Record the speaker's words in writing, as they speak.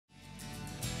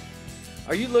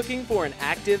Are you looking for an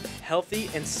active, healthy,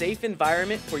 and safe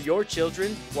environment for your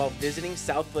children while visiting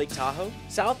South Lake Tahoe?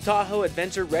 South Tahoe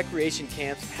Adventure Recreation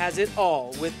Camps has it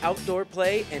all with outdoor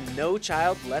play and no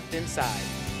child left inside.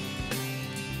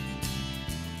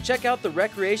 Check out the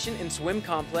Recreation and Swim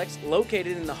Complex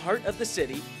located in the heart of the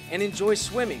city and enjoy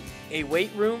swimming, a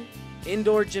weight room,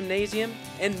 indoor gymnasium,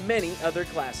 and many other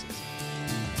classes.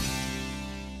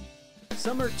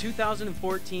 Summer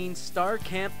 2014 Star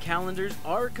Camp calendars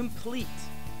are complete.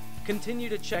 Continue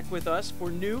to check with us for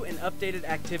new and updated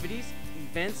activities,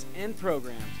 events, and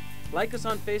programs. Like us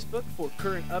on Facebook for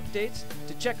current updates,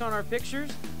 to check on our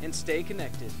pictures, and stay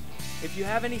connected. If you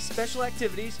have any special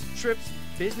activities, trips,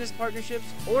 business partnerships,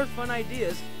 or fun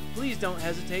ideas, please don't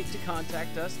hesitate to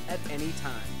contact us at any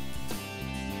time.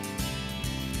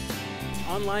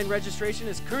 Online registration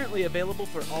is currently available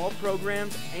for all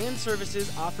programs and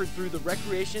services offered through the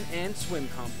Recreation and Swim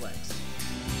Complex.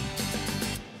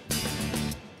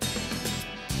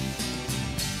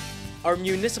 Our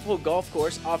municipal golf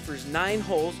course offers 9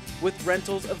 holes with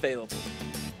rentals available.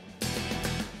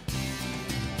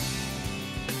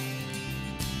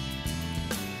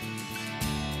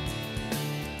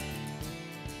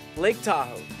 Lake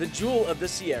Tahoe, the jewel of the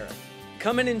Sierra.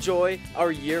 Come and enjoy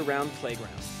our year-round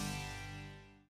playground.